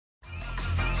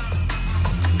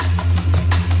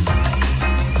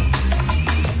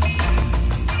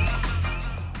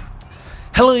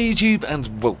Hello YouTube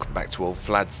and welcome back to old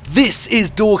Flads. This is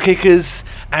Door Kickers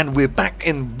and we're back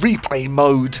in replay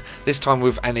mode, this time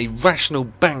with an Irrational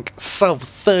Bank sub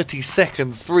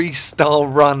 30-second 3-star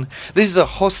run. This is a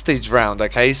hostage round,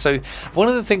 okay? So one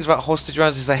of the things about hostage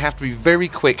rounds is they have to be very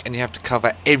quick and you have to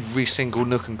cover every single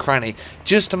nook and cranny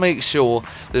just to make sure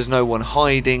there's no one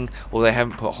hiding or they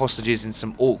haven't put hostages in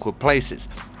some awkward places.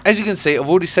 As you can see, I've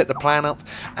already set the plan up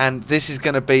and this is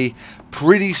going to be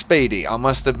pretty speedy, I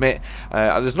must admit.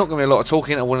 There's not going to be a lot of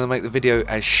talking. I want to make the video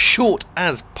as short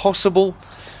as possible.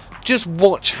 Just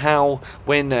watch how,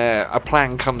 when a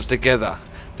plan comes together,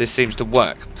 this seems to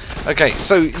work. Okay,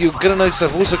 so you're going to notice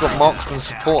I've also got marksman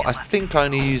support. I think I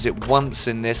only use it once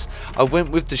in this. I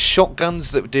went with the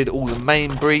shotguns that did all the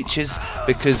main breaches,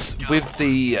 because with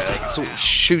the sort of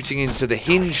shooting into the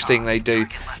hinge thing they do,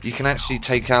 you can actually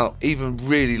take out even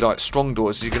really like strong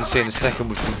doors, as you're going to see in a second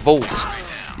with the vault.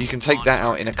 You can take that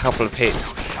out in a couple of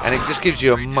hits, and it just gives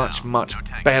you a much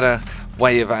better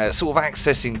way of sort of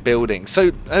accessing buildings.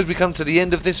 So as we come to the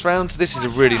end of this round, this is a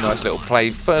really nice little play.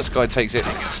 First guy takes it.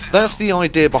 That's the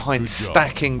idea behind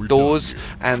stacking doors,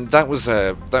 and that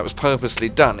was purposely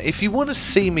done. If you want to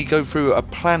see me go through a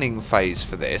planning phase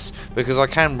for this, because I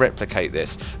can replicate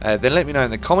this, then let me know in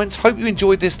the comments. Hope you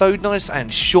enjoyed this though, nice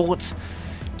and short.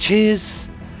 Cheers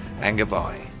and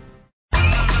goodbye.